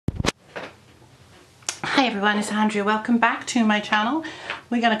Hi everyone, it's Andrea. Welcome back to my channel.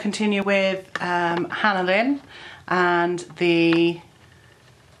 We're going to continue with Hannah Lynn and the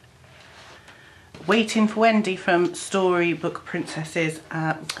Waiting for Wendy from Storybook Princesses,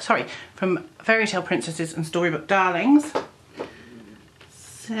 from Fairytale Princesses and Storybook Darlings.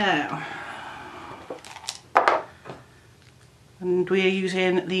 So, and we are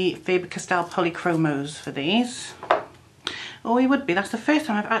using the Faber Castell Polychromos for these. Oh, we would be. That's the first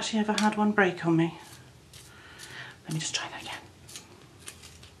time I've actually ever had one break on me. Let me just try that again.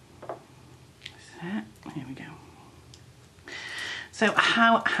 So, here we go. So,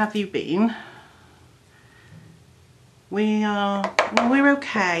 how have you been? We're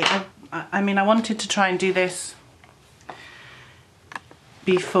okay. I mean, I wanted to try and do this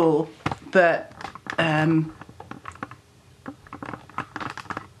before, but I'll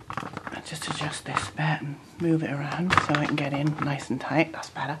just adjust this bit and move it around so I can get in nice and tight. That's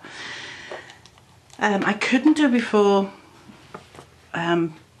better. I couldn't do it before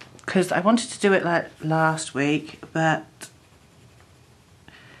because I wanted to do it like last week, but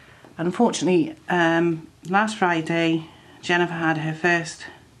unfortunately last Friday Jennifer had her first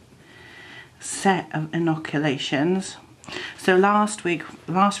set of inoculations. So last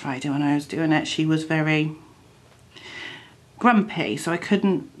Friday when I was doing it, she was very grumpy, so I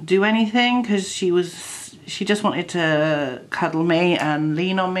couldn't do anything because she just wanted to cuddle me and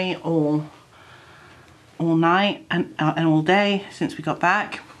lean on me all night and all day since we got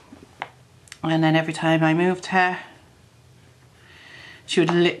back. And then every time I moved her, she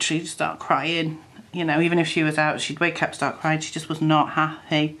would literally start crying. You know, even if she was out, she'd wake up, start crying. She just was not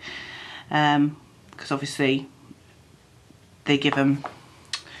happy. Because obviously they give them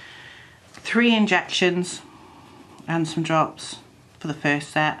 3 injections and some drops for the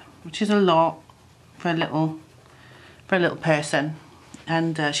first set, which is a lot for a little person.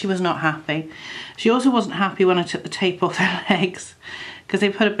 And she was not happy. She also wasn't happy when I took the tape off her legs, because they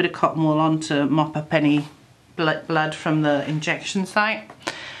put a bit of cotton wool on to mop up any blood from the injection site.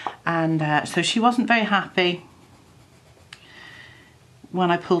 And so she wasn't very happy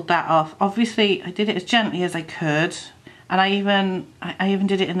when I pulled that off. Obviously I did it as gently as I could, and I even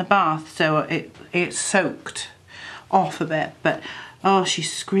did it in the bath, so it soaked off a bit. But oh, she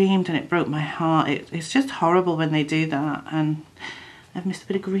screamed and it broke my heart. It's just horrible when they do that. And I've missed a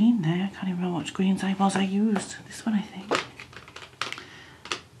bit of green there. I can't even remember which greens I used. This one, I think.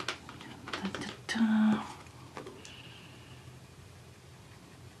 Da-da-da.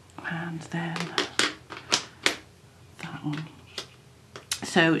 And then that one.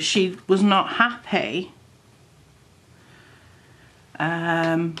 So she was not happy.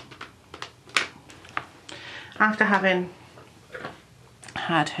 After having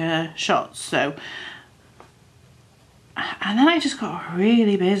had her shots, so. And then I just got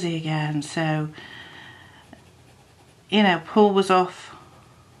really busy again, so, you know, Paul was off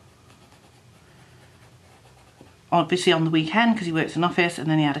obviously on the weekend because he works in office, and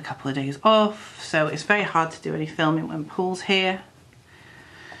then he had a couple of days off, so it's very hard to do any filming when Paul's here.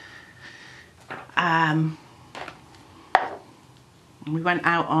 We went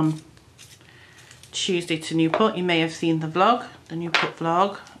out on Tuesday to Newport. You may have seen the vlog, the Newport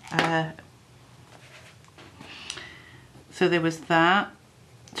vlog. So there was that.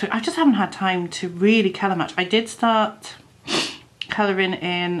 So I just haven't had time to really colour much. I did start colouring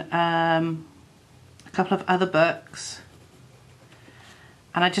in a couple of other books,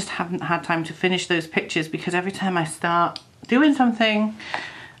 and I just haven't had time to finish those pictures because every time I start doing something,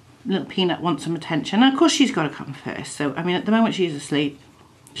 little Peanut wants some attention. And of course she's got to come first. So I mean, at the moment she's asleep.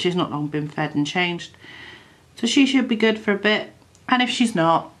 She's not long been fed and changed. So she should be good for a bit. And if she's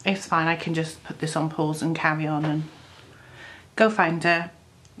not, it's fine. I can just put this on pause and carry on and go find her,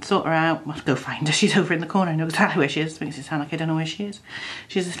 sort her out. Well, go find her. She's over in the corner. I know exactly where she is. Makes it sound like I don't know where she is.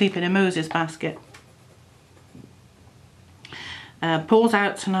 She's asleep in a Moses basket. Paul's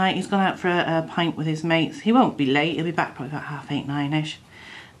out tonight. He's gone out for a pint with his mates. He won't be late. He'll be back probably about 8:30, 9ish.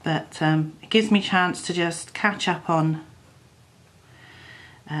 But it gives me a chance to just catch up on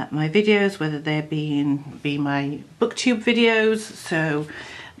my videos, whether they be my booktube videos, so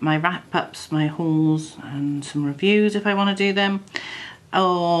my wrap-ups, my hauls, and some reviews if I want to do them,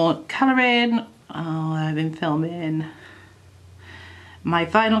 or colouring. Oh, I've been filming my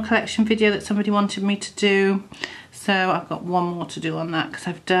vinyl collection video that somebody wanted me to do, so I've got one more to do on that because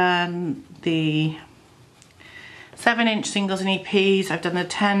I've done the 7-inch singles and EPs, I've done the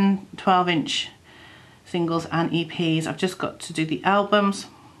 10, 12-inch singles and EPs. I've just got to do the albums.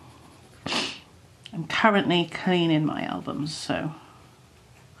 I'm currently cleaning my albums, so.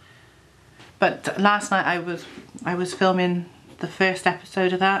 But last night I was filming the first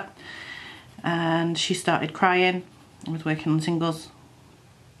episode of that, and she started crying. I was working on singles.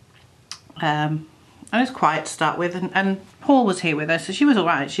 I was quiet to start with, and Paul was here with her, so she was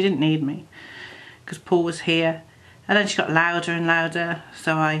alright. She didn't need me because Paul was here. And then she got louder and louder,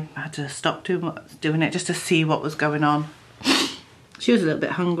 so I had to stop doing it just to see what was going on. She was a little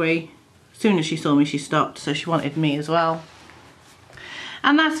bit hungry. As soon as she saw me, she stopped, so she wanted me as well.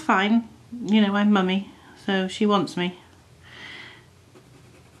 And that's fine. You know, I'm mummy, so she wants me.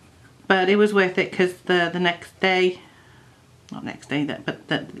 But it was worth it because the next day, not next day,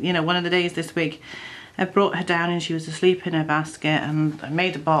 but you know, one of the days this week, I brought her down and she was asleep in her basket, and I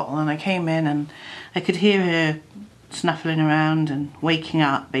made a bottle and I came in and I could hear her snuffling around and waking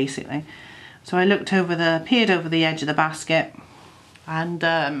up basically. So I peered over the edge of the basket, and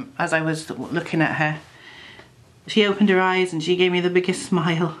as I was looking at her, she opened her eyes and she gave me the biggest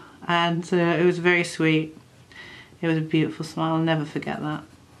smile, and it was very sweet. It was a beautiful smile. I'll never forget that.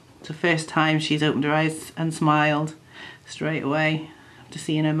 It's the first time she's opened her eyes and smiled straight away after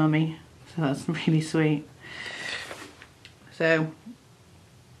seeing her mummy, so that's really sweet. So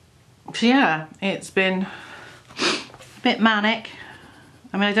yeah, it's been a bit manic.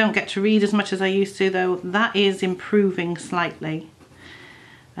 I mean, I don't get to read as much as I used to, though. That is improving slightly.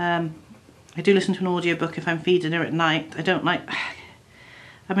 I do listen to an audiobook if I'm feeding her at night. I don't like,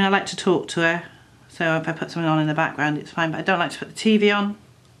 I mean, I like to talk to her, so if I put something on in the background it's fine, but I don't like to put the TV on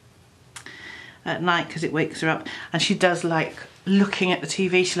at night because it wakes her up. And she does like looking at the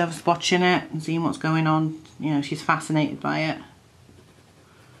TV. She loves watching it and seeing what's going on. You know, she's fascinated by it.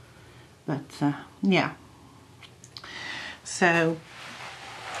 But yeah. So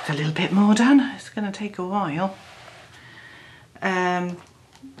it's a little bit more done. It's going to take a while.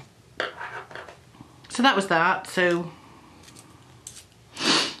 So that was that. So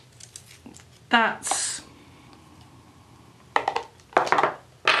that's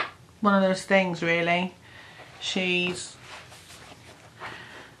one of those things, really. She's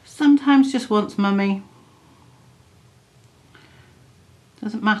sometimes just wants mummy.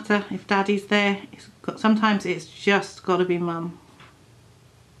 Doesn't matter if daddy's there. Sometimes it's just got to be mum.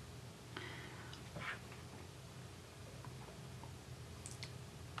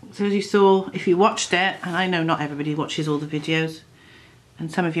 So as you saw, if you watched it, and I know not everybody watches all the videos,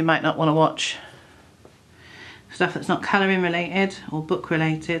 and some of you might not want to watch stuff that's not colouring related or book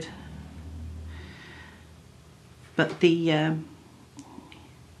related, but the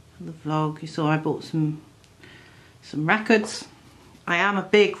vlog you saw, I bought some records. I am a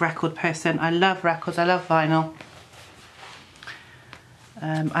big record person. I love records. I love vinyl.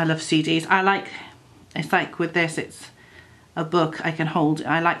 I love CDs. It's like with this, it's a book I can hold.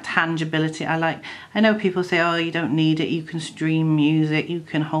 I like tangibility. I know people say, oh, you don't need it. You can stream music. You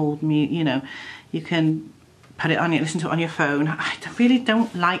can hold you know, you can put it on, listen to it on your phone. I really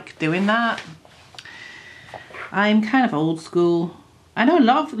don't like doing that. I'm kind of old school. I know a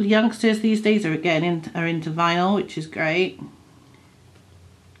lot of youngsters these days are into vinyl, which is great.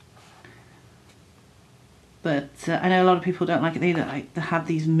 But I know a lot of people don't like it either. Like, they have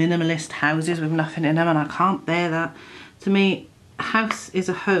these minimalist houses with nothing in them, and I can't bear that. To me, a house is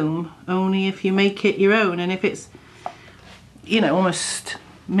a home only if you make it your own, and if it's, you know, almost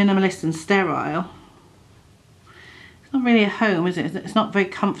minimalist and sterile, it's not really a home, is it? It's not very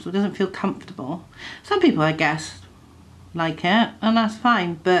comfortable. It doesn't feel comfortable. Some people, I guess, like it, and that's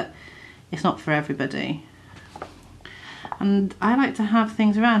fine, but it's not for everybody. And I like to have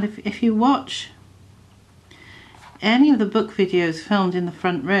things around. If you watch any of the book videos filmed in the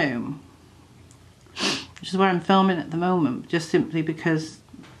front room, which is where I'm filming at the moment, just simply because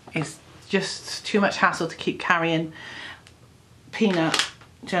it's just too much hassle to keep carrying Peanut,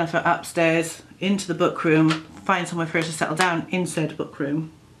 Jennifer, upstairs into the book room, find somewhere for her to settle down inside the book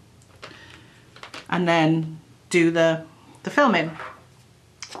room, and then do the filming.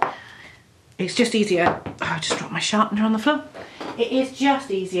 It's just easier. Oh, I just dropped my sharpener on the floor. It is just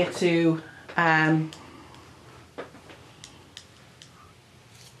easier to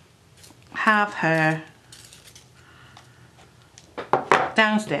have her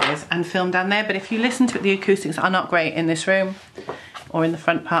downstairs and film down there. But if you listen to it, the acoustics are not great in this room or in the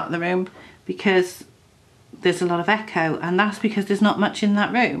front part of the room, because there's a lot of echo, and that's because there's not much in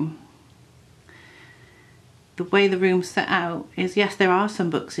that room. The way the room's set out is, yes, there are some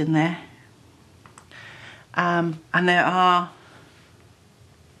books in there, and there are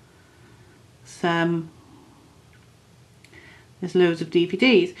there's loads of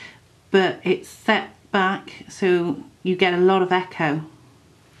DVDs, but it's set back so you get a lot of echo,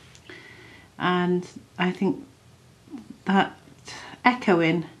 and I think that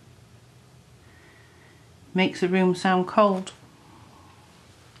echoing makes a room sound cold.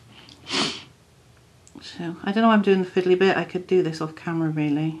 So I don't know why I'm doing the fiddly bit. I could do this off camera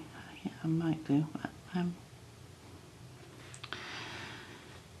really. Yeah, I might do, but I'm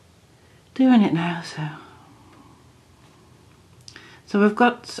doing it now. So we've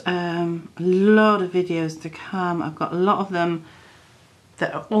got a lot of videos to come. I've got a lot of them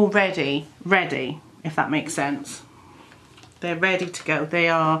that are already ready, if that makes sense. They're ready to go. They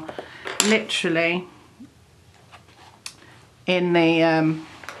are literally in the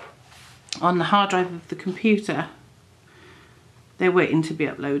on the hard drive of the computer. They're waiting to be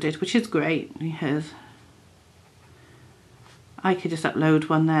uploaded, which is great because I could just upload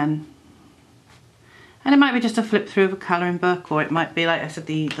one then. And it might be just a flip through of a colouring book, or it might be, like I said,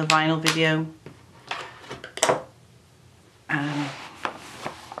 the vinyl video.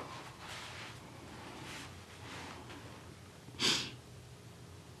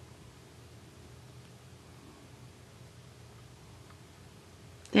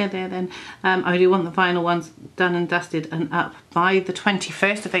 There then. I do want the vinyl ones done and dusted and up by the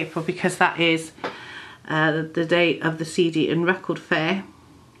 21st of April, because that is the date of the CD and record fair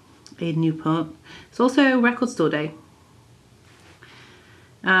in Newport. It's also record store day.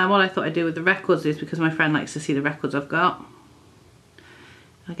 What I thought I'd do with the records is, because my friend likes to see the records I've got,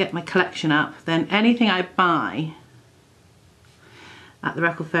 I get my collection up, then anything I buy at the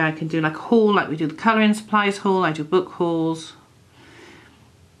record fair I can do like a haul, like we do the colouring supplies haul, I do book hauls.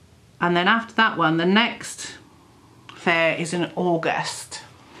 And then after that one, the next fair is in August.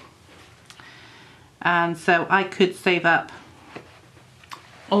 And so I could save up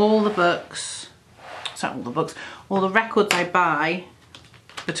all the books, all the records I buy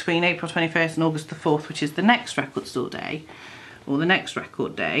between April 21st and August the 4th, which is the next record store day, or the next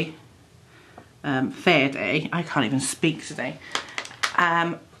record day, fair day. I can't even speak today.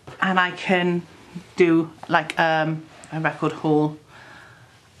 And I can do like a record haul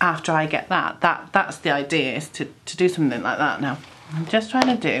after I get that. That's the idea, is to do something like that. Now I'm just trying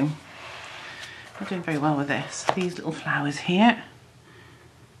to do, I'm doing very well with this, these little flowers here,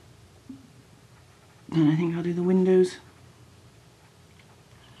 and I think I'll do the windows.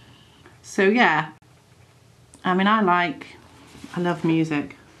 So yeah, I mean, I love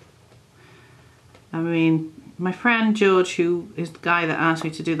music. I mean, my friend George, who is the guy that asked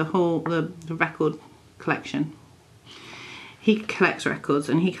me to do the record collection, he collects records,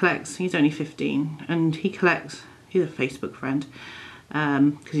 and he's only 15, and he's a Facebook friend,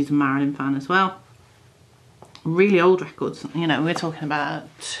 because he's a Marilyn fan as well. Really old records, you know, we're talking about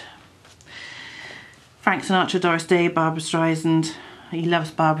Frank Sinatra, Doris Day, Barbra Streisand. He loves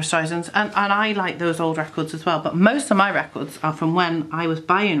Barbra Streisand, and I like those old records as well, but most of my records are from when I was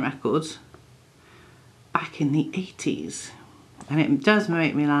buying records back in the 80s, and it does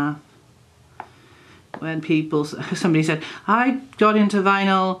make me laugh when somebody said, I got into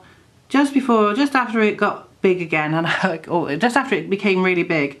vinyl just after it got big again, and I'm like, oh, just after it became really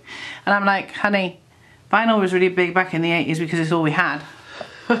big. And I'm like, honey, vinyl was really big back in the 80s because it's all we had.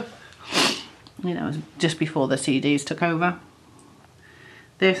 You know, it was just before the CDs took over.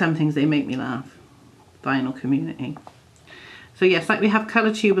 There's some things, they make me laugh. Vinyl community. So yes, like we have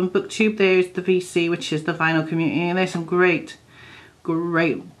ColourTube and BookTube, there's the VC, which is the vinyl community, and there's some great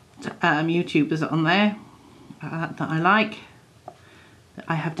YouTubers on there that I like, that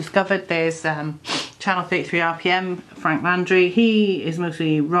I have discovered. There's Channel 33 RPM, Frank Landry. He is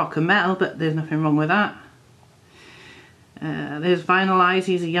mostly rock and metal, but there's nothing wrong with that. There's Vinyl Eyes,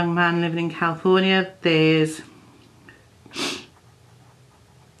 he's a young man living in California. There's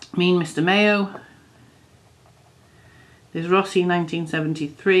Mean Mr. Mayo. There's Rossi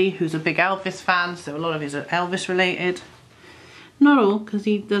 1973, who's a big Elvis fan, so a lot of his are Elvis related. Not all, because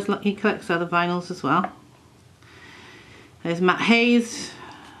he collects other vinyls as well. There's Matt Hayes,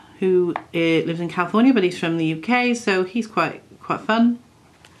 who lives in California, but he's from the UK, so he's quite fun.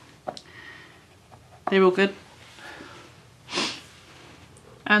 They're all good.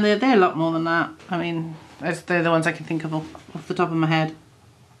 And they're a lot more than that. I mean, they're the ones I can think of off the top of my head.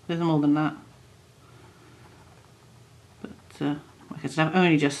 There's more than that. But like I said, I've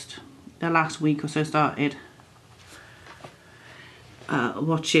only just the last week or so started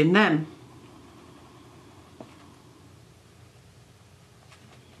watching them.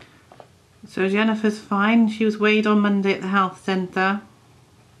 So Jennifer's fine. She was weighed on Monday at the health centre.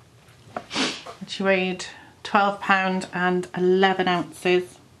 She weighed £12 and 11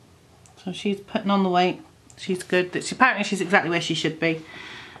 ounces. So she's putting on the weight. She's good. Apparently she's exactly where she should be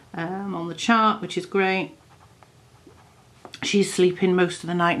on the chart, which is great. She's sleeping most of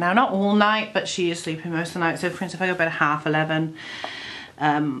the night now. Not all night, but she is sleeping most of the night. So for instance, if I go to bed at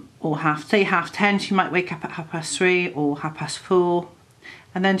 11:30 or half 10, she might wake up at 3:30 or 4:30.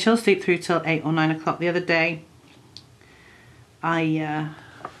 And then she'll sleep through till 8 or 9 o'clock. The other day, I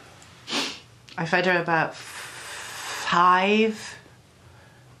fed her about 5.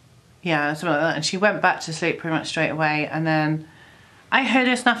 Yeah, something like that. And she went back to sleep pretty much straight away. And then I heard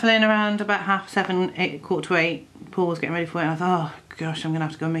her snuffling around about 7:30, 8, 7:45. Paul was getting ready for it. And I thought, oh gosh, I'm going to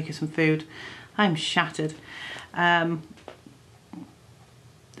have to go and make her some food. I'm shattered.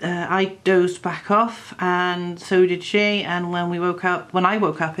 I dozed back off, and so did she. And when I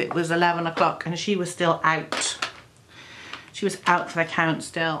woke up, it was 11 o'clock, and she was still out. She was out for the count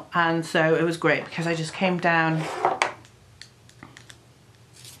still, and so it was great because I just came down,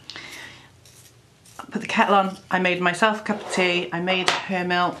 put the kettle on, I made myself a cup of tea, I made her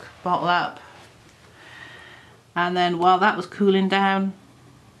milk, bottle up, and then while that was cooling down,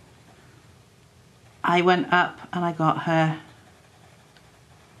 I went up and I got her,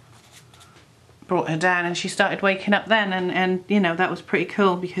 brought her down, and she started waking up then, and you know, that was pretty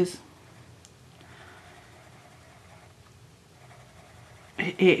cool because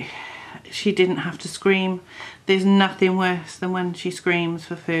she didn't have to scream. There's nothing worse than when she screams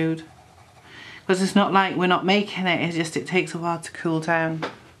for food, because it's not like we're not making it, it's just it takes a while to cool down.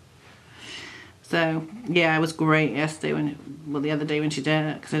 So yeah, it was great yesterday the other day when she did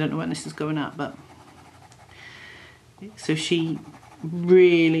it, because I don't know when this is going up, but so she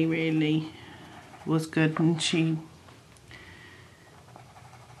really was good, and she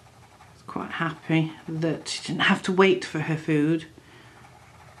was quite happy that she didn't have to wait for her food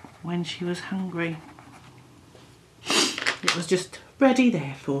when she was hungry. It was just ready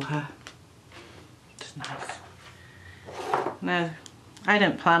there for her. It's nice. Now, I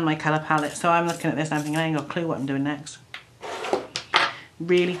don't plan my colour palette, so I'm looking at this and I'm thinking I ain't got a clue what I'm doing next.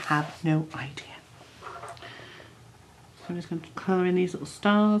 Really have no idea. So I'm just going to colour in these little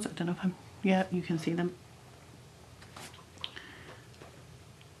stars. I don't know if I'm... Yeah, you can see them.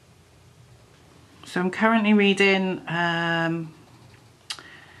 So I'm currently reading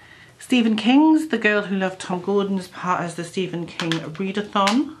Stephen King's The Girl Who Loved Tom Gordon as part of the Stephen King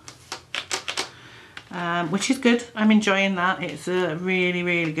Readathon, which is good. I'm enjoying that. It's a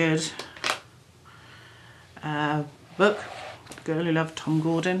really good book, The Girl Who Loved Tom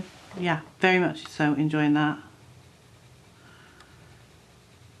Gordon. Yeah, very much so enjoying that.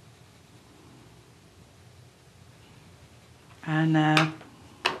 And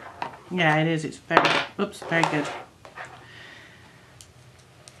yeah, it is. It's very good.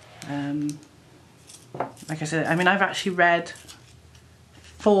 Like I said, I mean, I've actually read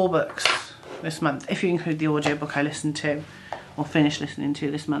 4 books this month, if you include the audiobook I listened to or finished listening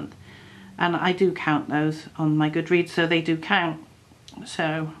to this month, and I do count those on my Goodreads, so they do count.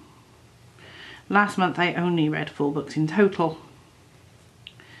 So last month I only read 4 books in total,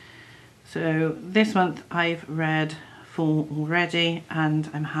 so this month I've read 4 already, and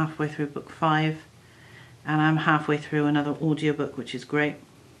I'm halfway through book 5, and I'm halfway through another audiobook, which is great.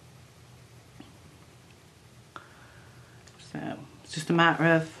 So it's just a matter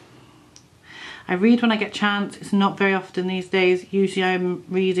of, I read when I get a chance. It's not very often these days. Usually I'm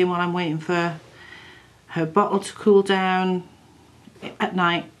reading while I'm waiting for her bottle to cool down at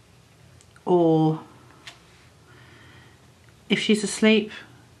night, or if she's asleep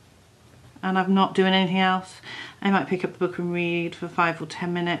and I'm not doing anything else, I might pick up the book and read for 5 or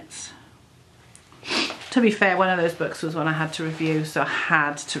 10 minutes. To be fair, one of those books was one I had to review, so I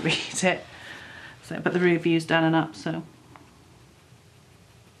had to read it. So, but the review's done and up, so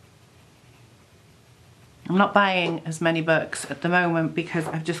I'm not buying as many books at the moment because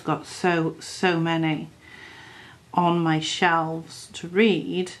I've just got so many on my shelves to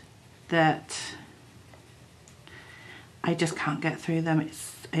read that I just can't get through them.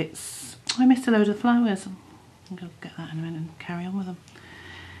 It's I missed a load of flowers. I'm going to get that in a minute and carry on with them.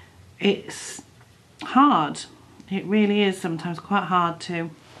 It's hard. It really is sometimes quite hard to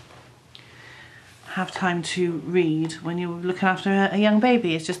have time to read when you're looking after a young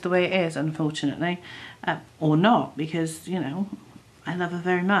baby. It's just the way it is, unfortunately. Or not, because, you know, I love her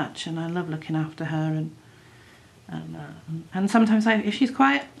very much and I love looking after her, and sometimes if she's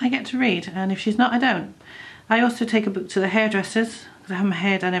quiet I get to read, and if she's not I don't. I also take a book to the hairdressers because I have my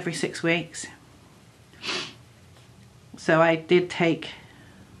hair done every 6 weeks. So I did take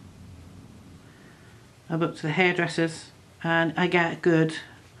a book to the hairdressers, and I get a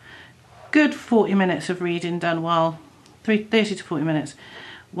good 40 minutes of reading done, while 30 to 40 minutes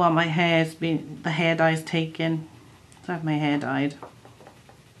while my hair's been, the hair dye's taken. So I have my hair dyed.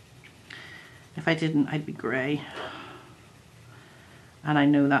 If I didn't, I'd be grey, and I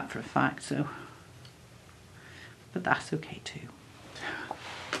know that for a fact, so, but that's okay too.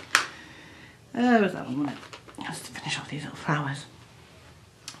 Was that one, wasn't it? Just to finish off these little flowers.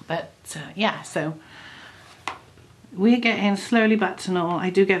 But yeah, so we're getting slowly back to normal. I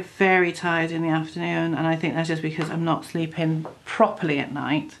do get very tired in the afternoon, and I think that's just because I'm not sleeping properly at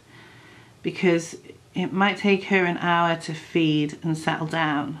night, because it might take her an hour to feed and settle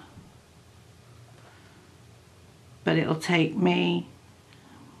down, but it'll take me,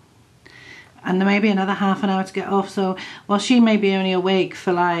 and there may be another half an hour to get off. So while she may be only awake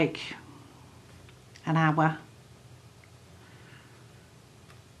for like an hour,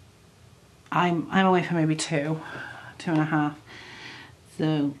 I'm awake for maybe 2.5.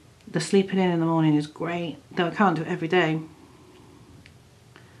 So the sleeping in the morning is great, though I can't do it every day.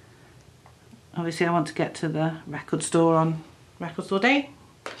 Obviously I want to get to the record store on record store day,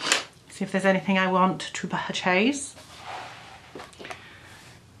 see if there's anything I want to purchase.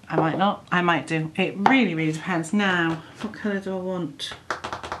 I might not, I might do. It really depends. Now, what colour do I want?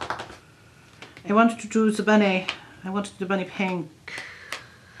 I wanted to do the bunny. I wanted the bunny pink.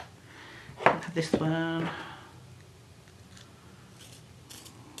 I'll have this one.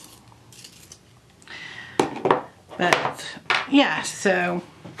 But yeah, so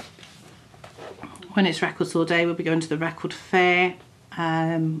when it's record store day, we'll be going to the record fair.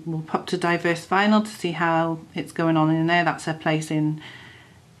 We'll pop to Diverse Vinyl to see how it's going on in there. That's a place in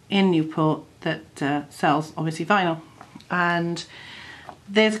Newport that sells obviously vinyl. And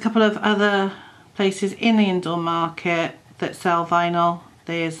there's a couple of other places in the indoor market that sell vinyl.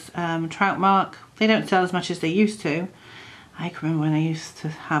 There's Troutmark. They don't sell as much as they used to. I can remember when I used to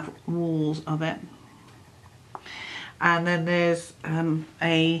have walls of it. And then there's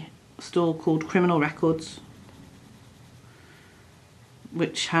a store called Criminal Records,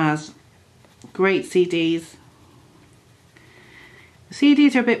 which has great CDs. The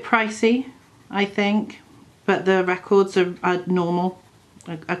CDs are a bit pricey, I think, but the records are normal,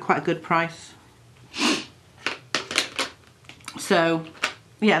 are quite a good price. So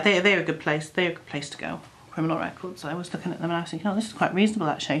yeah, they're a good place. They're a good place to go. Criminal Records. I was looking at them and I was thinking, oh, this is quite reasonable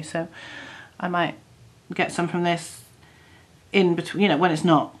actually. So I might get some from this in between, you know, when it's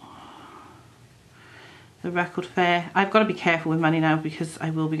not the record fair. I've got to be careful with money now, because I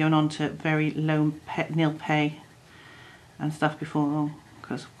will be going on to very low nil pay and stuff before long,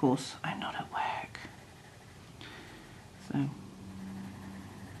 because of course I'm not at work. So,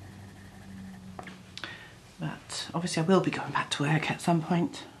 but obviously I will be going back to work at some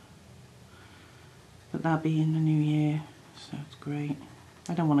point, but that'll be in the new year, so it's great.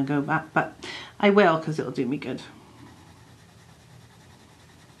 I don't want to go back, but I will, because it'll do me good.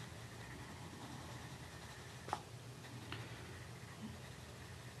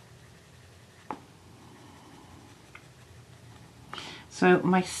 So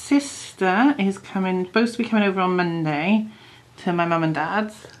my sister is supposed to be coming over on Monday to my mum and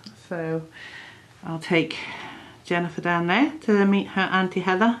dad's. So I'll take Jennifer down there to meet her Auntie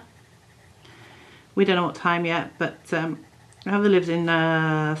Heather. We don't know what time yet, but Heather lives in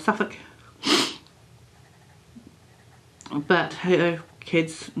Suffolk. But her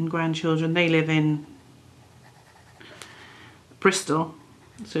kids and grandchildren, they live in Bristol.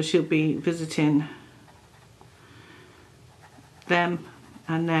 So she'll be visiting them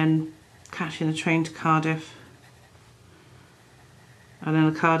and then catching a train to Cardiff, and then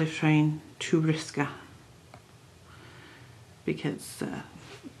a Cardiff train to Risca, because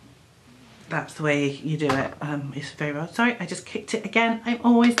that's the way you do it. It's very well. Sorry, I just kicked it again. I'm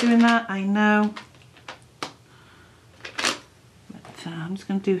always doing that, I know. But I'm just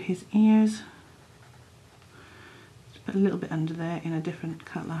going to do his ears. Just put a little bit under there in a different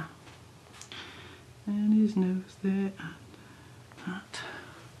colour, and his nose there. That.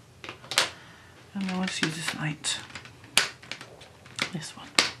 And I want to use this light. This one.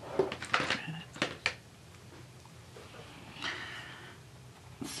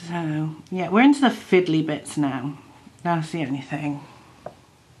 So yeah, we're into the fiddly bits now. That's the only thing.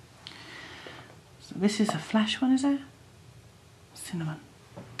 So this is a flash one, is it? Cinnamon.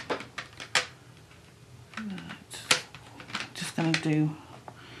 Right. Just gonna do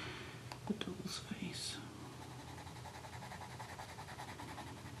the doll's face.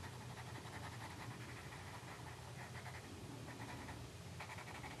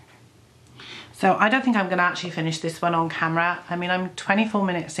 So I don't think I'm going to actually finish this one on camera. I mean, I'm 24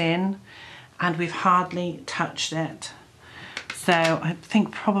 minutes in and we've hardly touched it. So I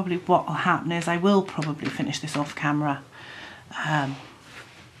think probably what will happen is I will probably finish this off camera.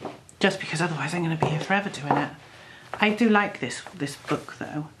 Just because otherwise I'm going to be here forever doing it. I do like this book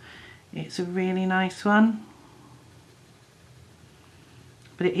though. It's a really nice one.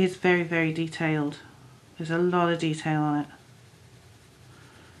 But it is very, very detailed. There's a lot of detail on it.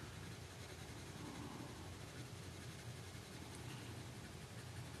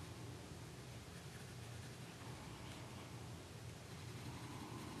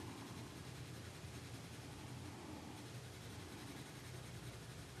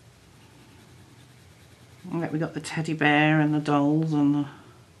 And like we got the teddy bear and the dolls and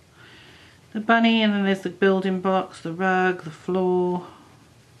the bunny, and then there's the building blocks, the rug, the floor.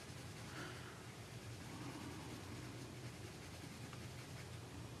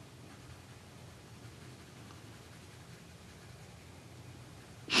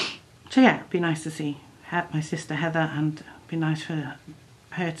 So yeah, it'd be nice to see my sister Heather, and it'd be nice for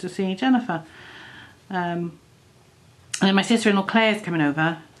her to see Jennifer. And then my sister-in-law Claire's coming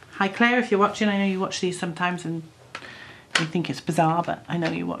over. Hi Claire, if you're watching, I know you watch these sometimes and you think it's bizarre, but I know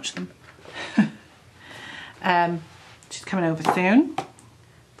you watch them. She's coming over soon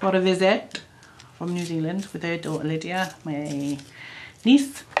for a visit from New Zealand with her daughter Lydia, my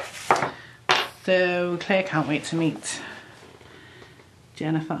niece. So Claire can't wait to meet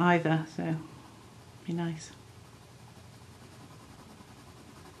Jennifer either, so it'll be nice.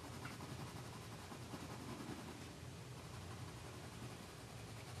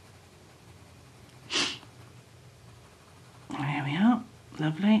 There we are,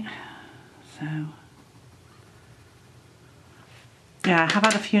 lovely. So yeah, I have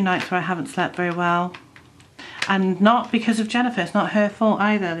had a few nights where I haven't slept very well, and not because of Jennifer, it's not her fault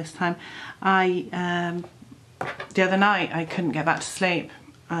either this time. The other night I couldn't get back to sleep.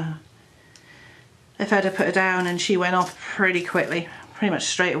 If I'd have put her down and she went off pretty quickly, pretty much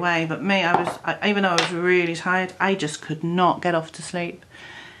straight away, but me, even though I was really tired, I just could not get off to sleep,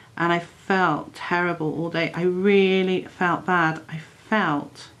 and I felt terrible all day. I really felt bad. I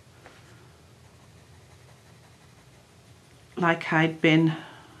felt like I'd been,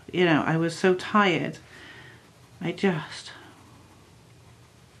 you know, I was so tired. I just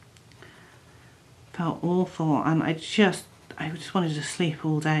felt awful, and I just wanted to sleep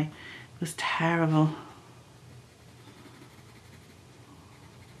all day. It was terrible.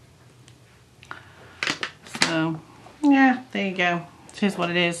 So yeah, there you go. It is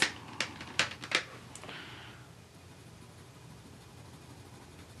what it is.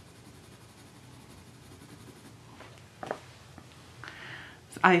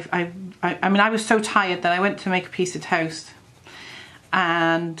 I mean, I was so tired that I went to make a piece of toast,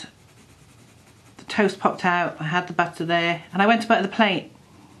 and the toast popped out. I had the butter there, and I went to butter the plate.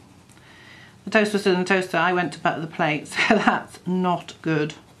 The toast was still in the toaster. I went to butter the plate, so that's not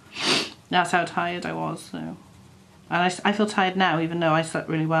good. That's how tired I was. So, and I feel tired now, even though I slept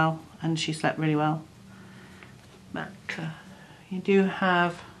really well and she slept really well. But you do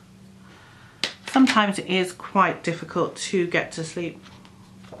have, sometimes it is quite difficult to get to sleep.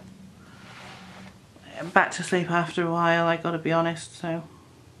 Back to sleep after a while, I gotta be honest. So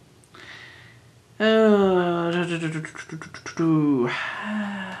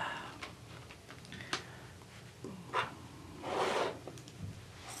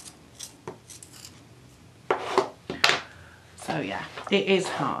so yeah, it is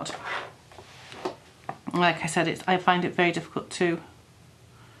hard. Like I said, I find it very difficult to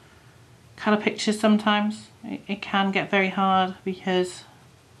colour pictures sometimes. It can get very hard because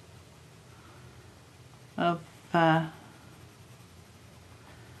of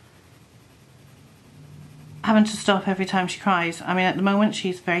having to stop every time she cries. I mean, at the moment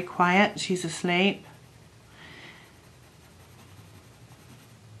she's very quiet, she's asleep.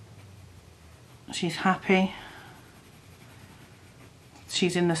 She's happy.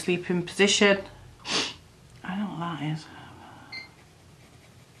 She's in the sleeping position. I don't know what that is.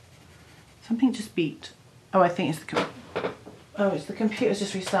 Something just beeped. Oh, I think it's the computer's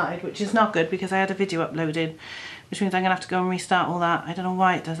just restarted, which is not good because I had a video uploaded, which means I'm gonna have to go and restart all that. I don't know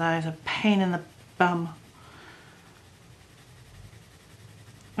why it does that. It's a pain in the bum.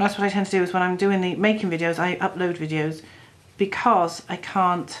 That's what I tend to do, is when I'm doing the making videos, I upload videos because I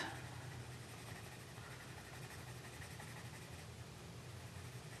can't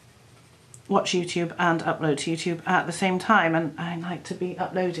watch YouTube and upload to YouTube at the same time, and I like to be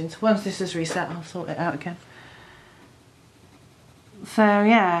uploading. So once this is reset, I'll sort it out again. So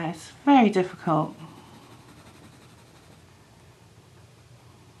yeah, it's very difficult.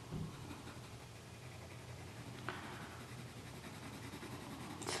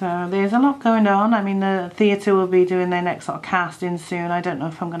 So there's a lot going on. I mean, the theatre will be doing their next sort of casting soon. I don't know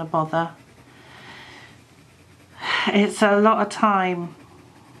if I'm going to bother. It's a lot of time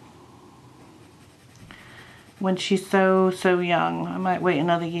when she's so young. I might wait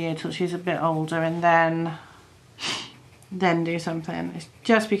another year till she's a bit older and then do something. It's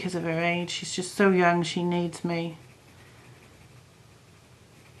just because of her age. She's just so young, she needs me.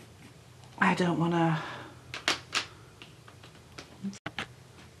 I don't want to.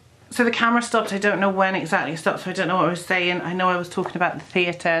 So the camera stopped. I don't know when exactly it stopped, so I don't know what I was saying. I know I was talking about the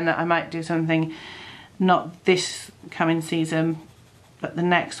theatre and that I might do something, not this coming season, but the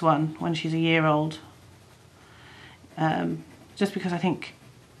next one when she's a year old. just because I think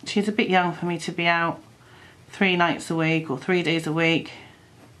she's a bit young for me to be out 3 nights a week or 3 days a week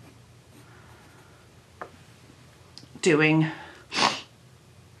doing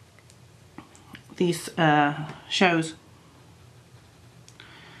these shows.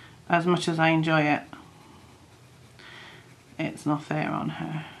 As much as I enjoy it, it's not fair on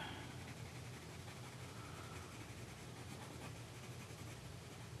her.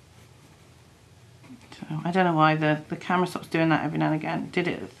 So I don't know why the camera stops doing that every now and again. It did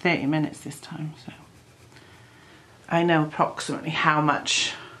it at 30 minutes this time, so I know approximately how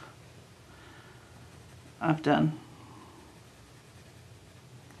much I've done.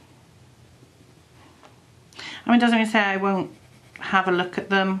 I mean, it doesn't mean to say I won't have a look at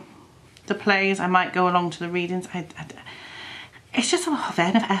them, the plays. I might go along to the readings. It's just a lot of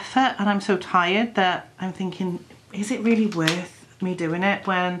effort, and I'm so tired that I'm thinking, is it really worth me doing it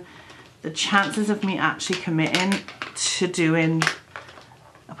when the chances of me actually committing to doing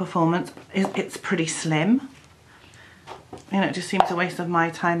a performance it's pretty slim. You know, it just seems a waste of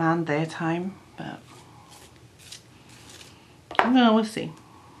my time and their time, but no, we'll see.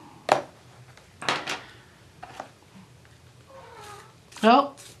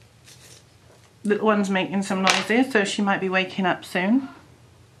 Oh, little one's making some noises, so she might be waking up soon.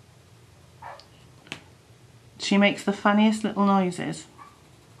 She makes the funniest little noises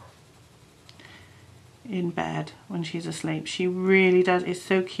in bed when she's asleep. She really does. It's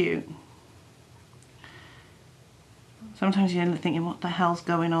so cute. Sometimes you're thinking, what the hell's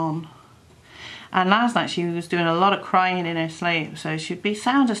going on? And last night she was doing a lot of crying in her sleep, so she'd be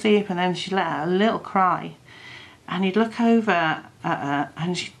sound asleep and then she'd let out a little cry. And you'd look over at her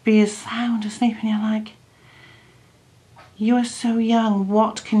and she'd be as sound asleep, and you're like, you are so young,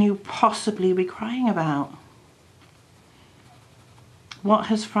 what can you possibly be crying about? What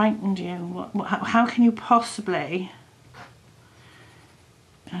has frightened you? How can you possibly,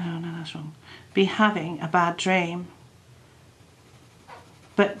 oh no, that's wrong, be having a bad dream?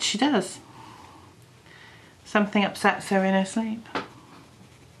 But she does. Something upsets her in her sleep.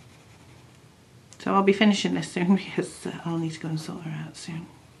 So I'll be finishing this soon because I'll need to go and sort her out soon.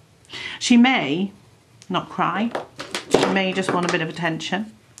 She may not cry. She may just want a bit of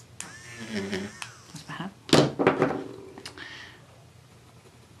attention. That's bad.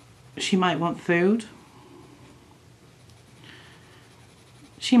 She might want food.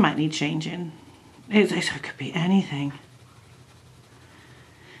 She might need changing. It could be anything.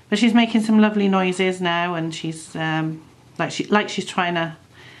 But she's making some lovely noises now, and she's like she's trying to.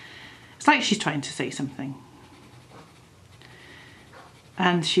 It's like she's trying to say something.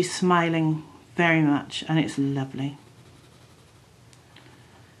 And she's smiling very much, and it's lovely.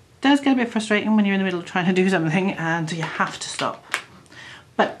 It does get a bit frustrating when you're in the middle of trying to do something and you have to stop.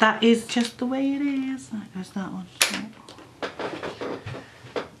 But that is just the way it is. There goes that one.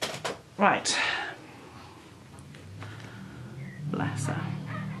 Right. Bless her.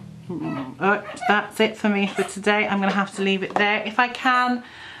 Oh, that's it for me for today. I'm going to have to leave it there. If I can,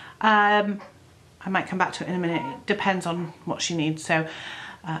 I might come back to it in a minute. It depends on what she needs. So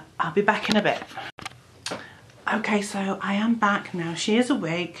I'll be back in a bit. Okay, so I am back now. She is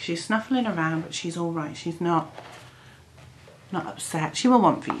awake. She's snuffling around, but she's all right. She's not upset. She will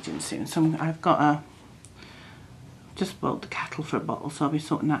want feeding soon. So I've got just boiled the kettle for a bottle, so I'll be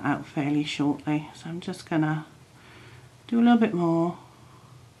sorting that out fairly shortly. So I'm just gonna do a little bit more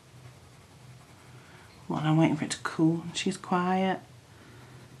while I'm waiting for it to cool. She's quiet.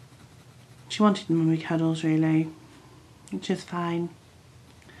 She wanted mummy cuddles really, which is fine.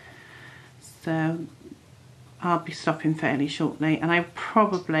 So I'll be stopping fairly shortly, and I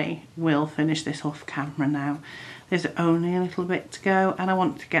probably will finish this off camera now. There's only a little bit to go, and I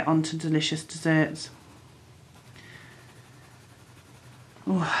want to get on to delicious desserts.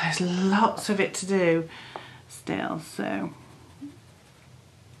 Oh, there's lots of it to do still, so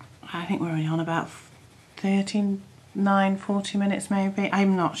I think we're only on about 40 minutes maybe.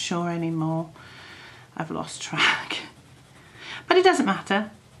 I'm not sure anymore. I've lost track. But it doesn't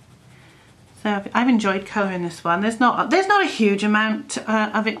matter. So I've enjoyed colouring this one. There's not a huge amount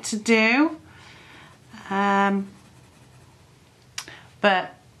of it to do. But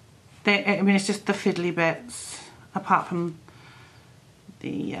I mean, it's just the fiddly bits, apart from the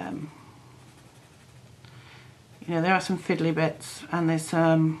you know, there are some fiddly bits, and there's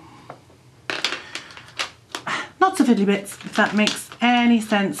lots of fiddly bits, if that makes any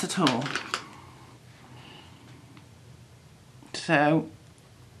sense at all. So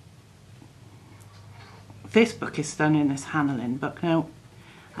this book is stunning, this Hannah Lynn book. Now,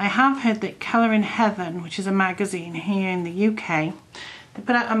 I have heard that Colour in Heaven, which is a magazine here in the UK, they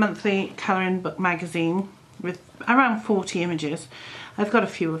put out a monthly colouring book magazine with around 40 images. I've got a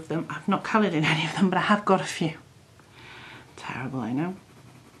few of them. I've not coloured in any of them, but I have got a few. Terrible, I know.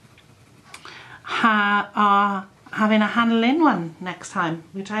 Are having a Hannah Lynn one next time,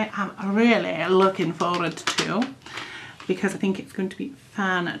 which I am really looking forward to, because I think it's going to be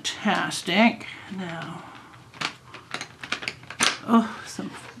fantastic. Now,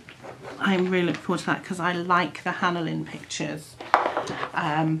 I'm really looking forward to that because I like the Hannah Lynn pictures.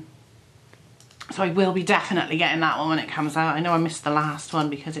 So I will be definitely getting that one when it comes out. I know I missed the last one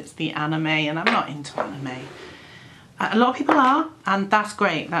because it's the anime and I'm not into anime. A lot of people are, and that's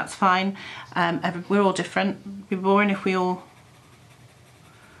great, that's fine. We're all different. It'd be boring if we all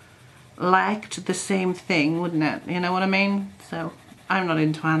liked the same thing, wouldn't it? You know what I mean? So I'm not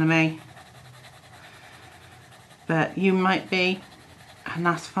into anime, but you might be, and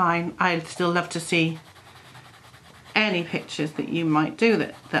that's fine. I'd still love to see any pictures that you might do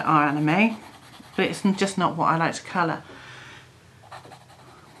that are anime, but it's just not what I like to colour.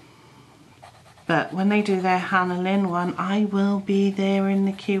 But when they do their Hannah Lynn one, I will be there in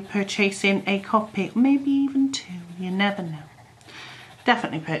the queue purchasing a copy, maybe even two, you never know.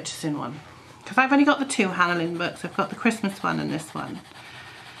 Definitely purchasing one, because I've only got the two Hannah Lynn books. I've got the Christmas one and this one.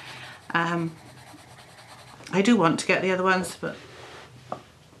 I do want to get the other ones, but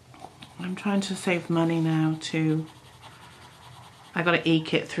I'm trying to save money now to, I've got to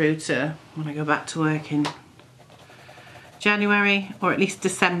eke it through to when I go back to work in January, or at least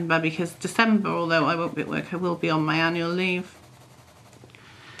December, because December, although I won't be at work, I will be on my annual leave.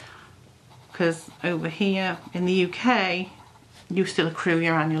 Because over here in the UK, you still accrue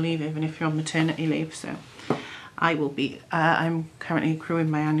your annual leave even if you're on maternity leave. So I will be, I'm currently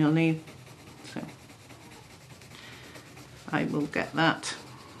accruing my annual leave. So I will get that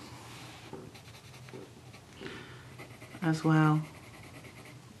as well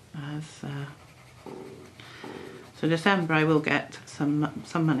as so December I will get some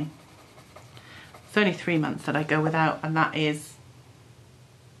money. It's only 3 months that I go without, and that is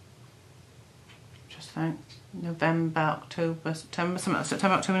just like November, October, September,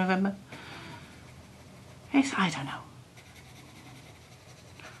 September, October, November. I don't know.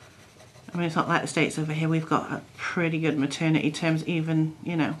 I mean, it's not like the States over here. We've got a pretty good maternity terms, even,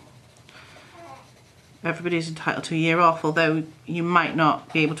 you know, everybody's entitled to a year off, although you might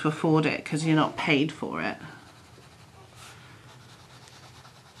not be able to afford it because you're not paid for it.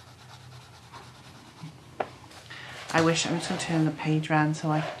 I wish, I'm just going to turn the page around so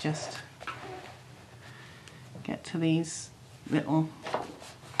I could just get to these little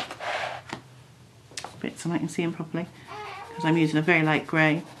bits and I can see them properly, because I'm using a very light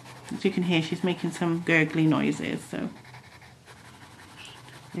grey. As you can hear, she's making some gurgly noises, so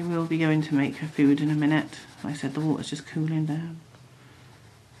they will be going to make her food in a minute. Like I said, the water's just cooling down.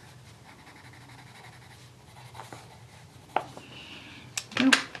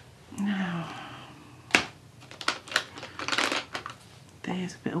 Now,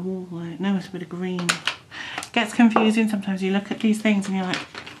 there's a bit of wool there. No, it's a bit of green. It gets confusing sometimes. You look at these things and you're like,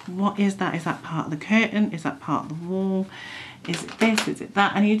 what is that? Is that part of the curtain? Is that part of the wall? Is it this? Is it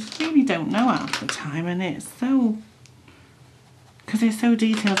that? And you just really don't know half the time, and it's so, because they're so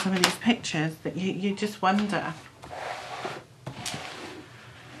detailed, some of these pictures, that you just wonder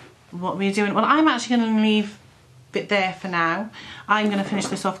what we're doing. Well, I'm actually going to leave it there for now. I'm going to finish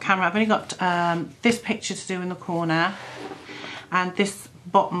this off camera. I've only got this picture to do in the corner and this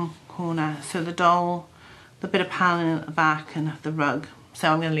bottom corner, so the doll, the bit of paneling at the back and the rug.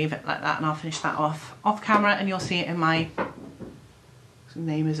 So I'm going to leave it like that and I'll finish that off camera, and you'll see it in my,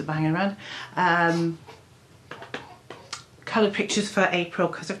 name is banging around, coloured pictures for April,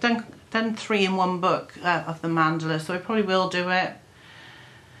 because I've done 3 in one book of the mandala, so I probably will do it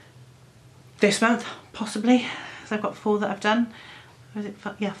this month, possibly, because I've got 4 that I've done. Or is it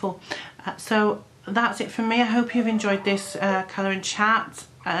 4? Yeah, 4. So that's it from me. I hope you've enjoyed this colouring chat,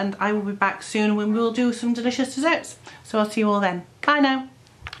 and I will be back soon when we'll do some delicious desserts. So I'll see you all then. Bye now.